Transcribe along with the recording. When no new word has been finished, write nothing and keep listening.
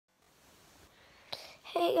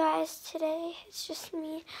Hey guys, today it's just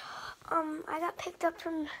me. I got picked up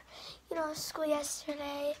from, school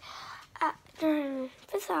yesterday during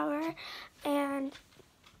 5th hour, and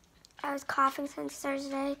I was coughing since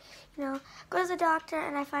Thursday. Go to the doctor,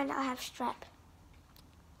 and I find out I have strep.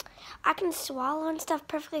 I can swallow and stuff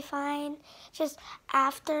perfectly fine. Just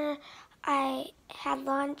after I had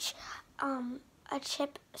lunch, a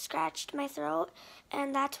chip scratched my throat,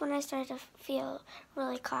 and that's when I started to feel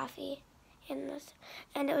really coughy. And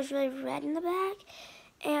it was really red in the back.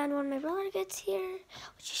 And when my brother gets here,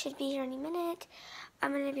 which he should be here any minute,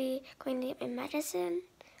 I'm going to be going to get my medicine,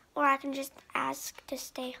 or I can just ask to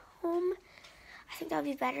stay home. I think that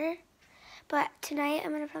would be better. But tonight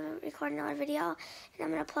I'm going to probably record another video, and I'm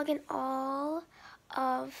going to plug in all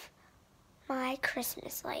of my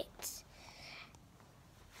Christmas lights.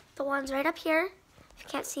 The ones right up here, if you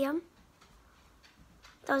can't see them,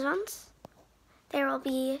 those ones, there will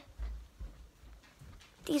be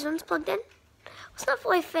these ones plugged in. It's not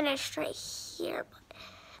fully finished right here, but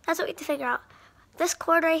that's what we have to figure out. This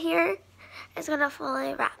cord right here is gonna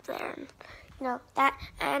fully wrap there, and that,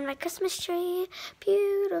 and my Christmas tree,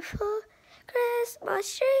 beautiful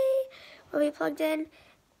Christmas tree, will be plugged in,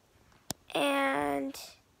 and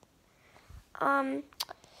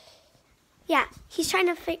yeah,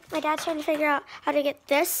 my dad's trying to figure out how to get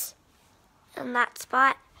this in that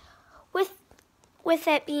spot with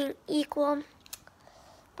it being equal.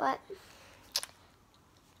 But,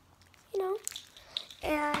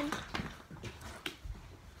 and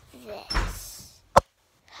this.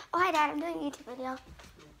 Oh, hi, Dad. I'm doing a YouTube video.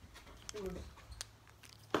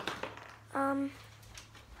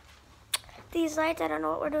 These lights, I don't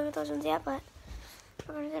know what we're doing with those ones yet, but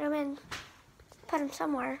we're going to get them in, put them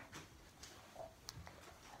somewhere.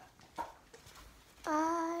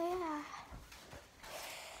 Yeah.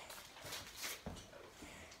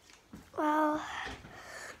 Well,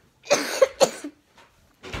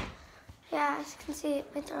 yeah, as you can see,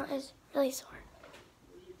 my throat is really sore.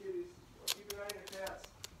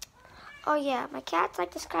 Oh yeah, my cats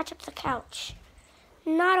like to scratch up the couch.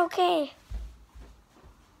 Not okay.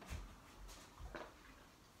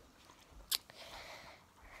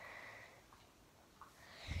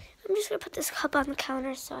 I'm just gonna put this cup on the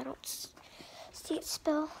counter so I don't see it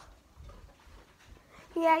spill.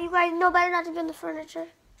 Yeah, you guys know better not to be on the furniture.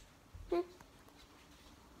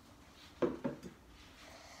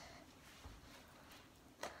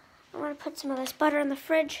 I'm going to put some of this butter in the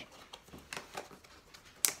fridge.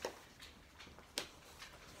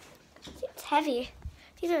 It's heavy.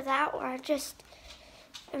 It's either that or I'm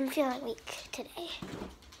feeling weak today.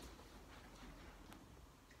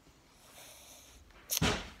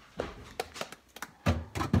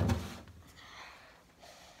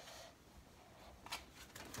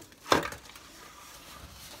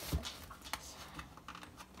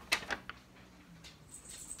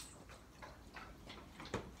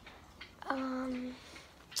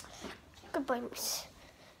 Good boy, Moose.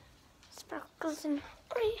 Sparkles and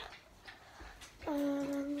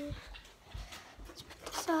let's put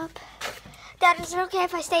this up. Dad, is it okay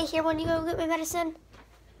if I stay here when you go get my medicine?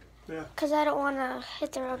 Yeah. Because I don't want to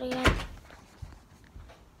hit the road again.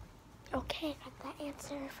 Okay, got the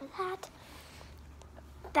answer for that.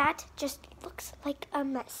 That just looks like a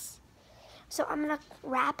mess. So I'm going to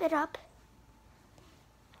wrap it up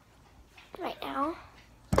right now.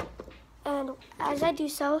 And as I do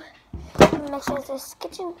so, I'm going to make sure this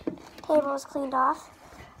kitchen table is cleaned off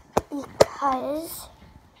because,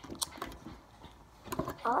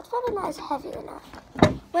 it's probably not as heavy enough.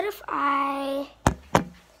 What if I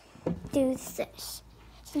do this?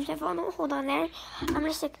 Since my phone won't hold on there, I'm going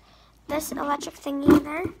to stick this electric thingy in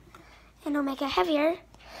there, and it'll make it heavier.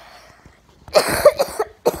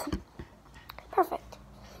 Perfect.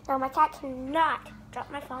 Now my cat cannot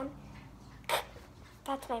drop my phone.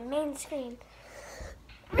 That's my main screen.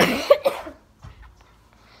 Oh,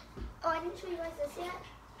 I didn't show you guys this yet.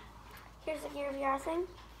 Here's the Gear VR thing.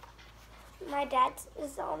 My dad's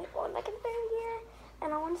is the only one that can fit in here.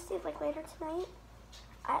 And I want to see if later tonight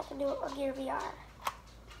I have to do a Gear VR.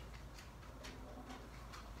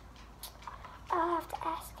 I'll have to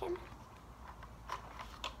ask him.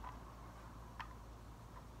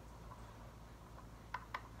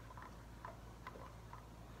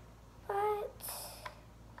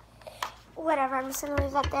 Whatever, I'm just going to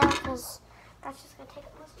leave that there because that's just going to take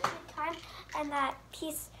up most of my time. And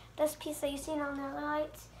this piece that you've seen on the other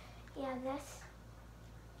lights, yeah, this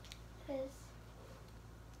is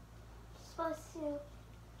supposed to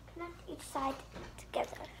connect each side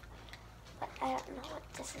together. But I don't know what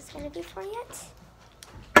this is going to be for yet.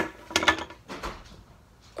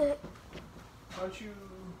 Aren't you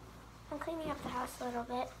I'm cleaning up the house a little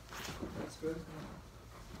bit. That's good.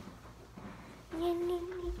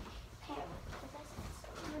 Okay.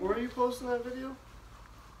 Where are you posting that video?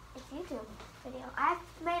 It's YouTube video. I've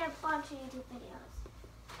made a bunch of YouTube videos.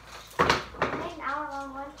 I made an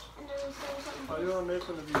hour-long one, and then we started something. Why do you want to make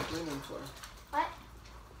one of you cleaning for? What?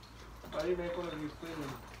 Why do you make one of you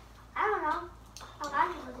cleaning? I don't know. A lot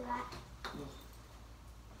of people do that.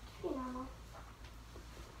 You know.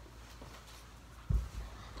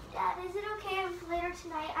 Dad, is it okay if later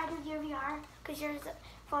tonight I do your VR? Because your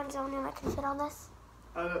phone's only and I can fit on this?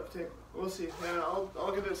 We'll see. Yeah,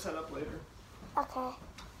 I'll get it set up later. Okay.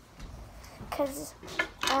 Because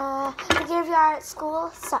the Gear VR at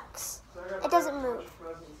school sucks. So It doesn't move.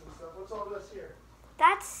 Presents and stuff. What's all this here?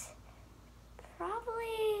 That's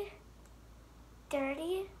probably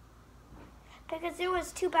dirty. Because there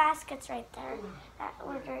was 2 baskets right there that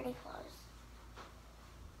were dirty clothes.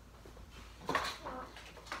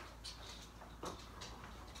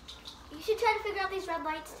 You should try to figure out these red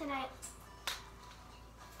lights tonight.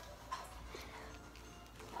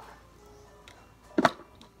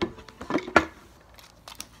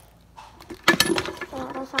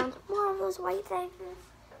 And I found more of those white things.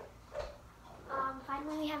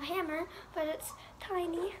 Finally we have a hammer, but it's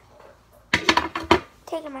tiny.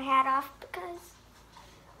 Taking my hat off because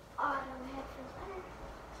my head feels better.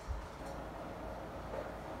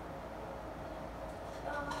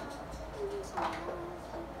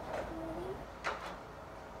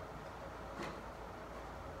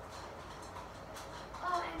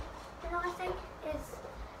 And another thing is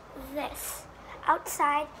this.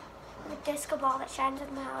 Outside, the disco ball that shines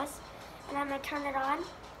in my house, and I'm going to turn it on.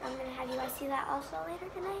 I'm going to have you guys see that also later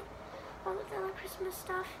tonight, all of the other Christmas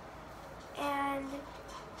stuff. And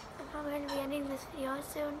I'm probably going to be ending this video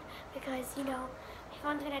soon because, you know, my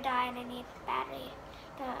phone's going to die and I need battery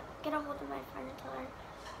to get a hold of my friend and tell her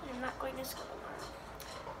that I'm not going to school tomorrow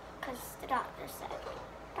because the doctor said.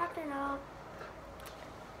 Doctor, no.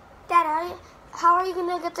 Dad, how are you going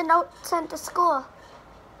to get the note sent to school?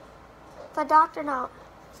 The doctor note.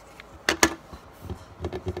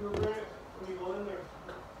 You'll bring it when you go in there.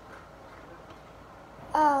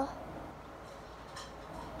 Oh.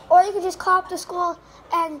 Or you could just call up the school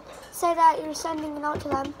and say that you're sending a note to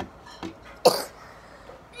them.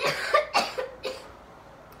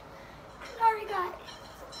 Sorry, guys.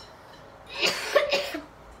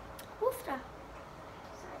 Woofda.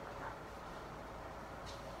 Sorry about that.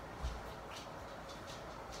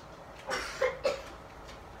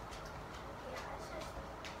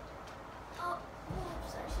 Oh,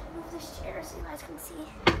 oops, I should move this chair so you guys can see.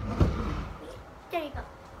 There you go.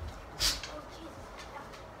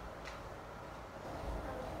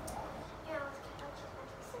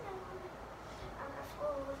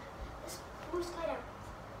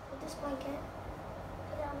 Blanket,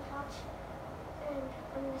 put it on the couch, and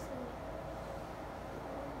I'm gonna send it.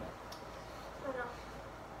 Oh no.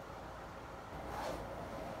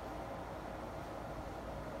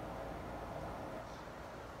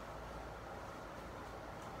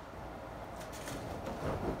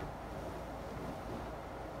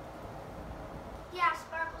 Yeah,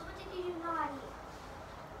 Sparkles, what did you do naughty?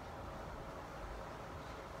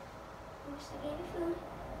 Oops, I gave you food.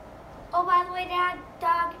 Oh, by the way, Dad,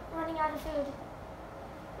 dog running out of food.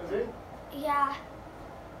 Is he? Yeah.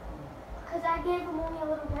 Because I gave him only a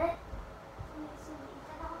little bit.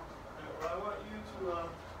 Well, I want you to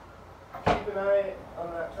keep an eye on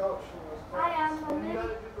that couch. I am. And you gotta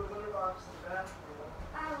do the litter box in the bathroom.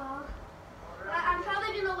 I will. I'm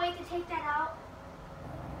probably going to wait to take that out.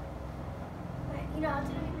 But, you know, it's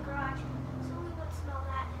going to be in the garage. So we won't smell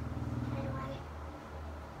that anyway.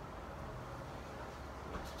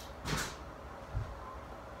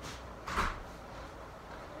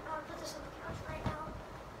 I'll put this on the couch right now.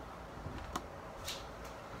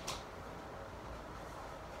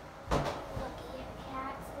 Lucky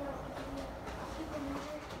cats, they don't give you people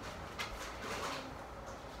neither.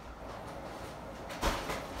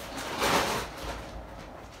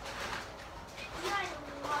 You guys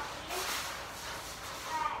are lucky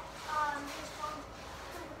that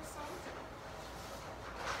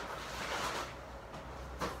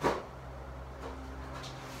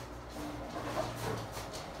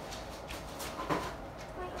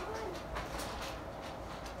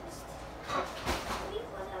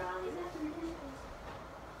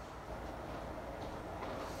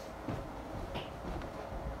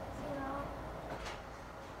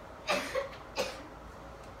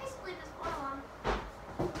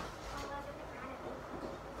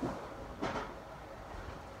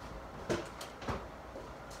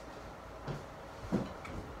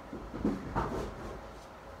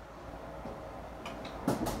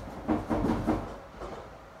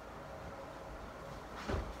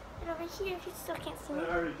here if you still can't see me.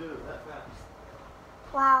 I already did it that fast.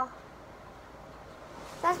 Wow.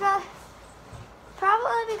 That's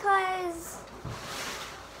probably because...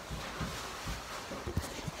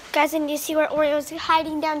 Guys, I need to see where Oreo's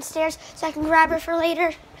hiding downstairs so I can grab her for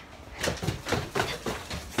later.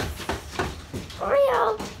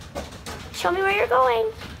 Oreo, show me where you're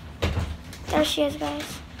going. There she is,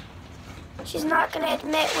 guys. She's not going to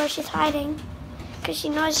admit where she's hiding because she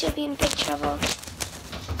knows she'll be in big trouble.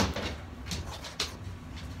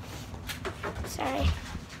 Sorry.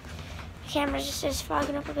 The camera's just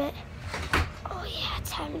fogging up a bit. Oh yeah, it's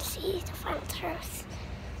time to see the final truth.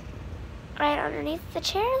 Right underneath the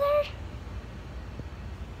chair there.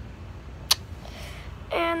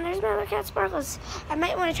 And there's my other cat, Sparkles. I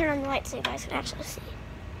might want to turn on the light so you guys can actually see.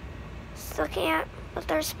 Still can't, but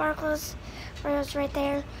there's Sparkles. Oreo's right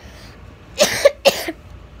there.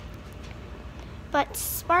 But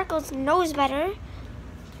Sparkles knows better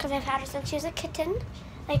because I've had her since she was a kitten.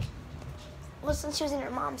 Well, since she was in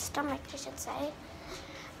her mom's stomach, I should say.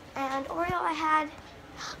 And Oreo I had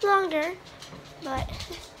longer, but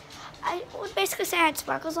I would basically say I had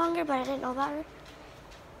Sparkles longer, but I didn't know about her.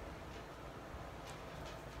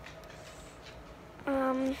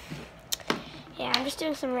 Yeah, I'm just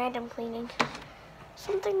doing some random cleaning.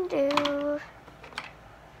 Something to do.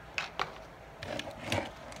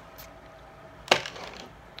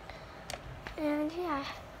 And yeah.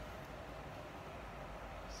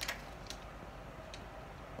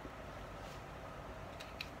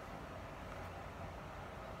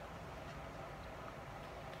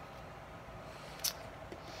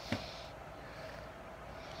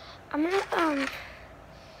 I'm gonna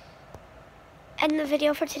end the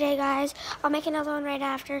video for today, guys. I'll make another one right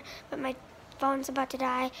after, but my phone's about to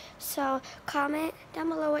die. So comment down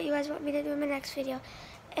below what you guys want me to do in my next video.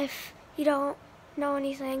 If you don't know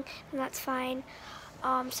anything, then that's fine.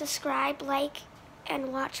 Subscribe, like,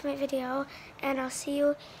 and watch my video, and I'll see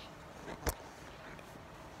you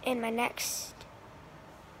in my next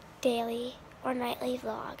daily or nightly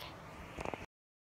vlog.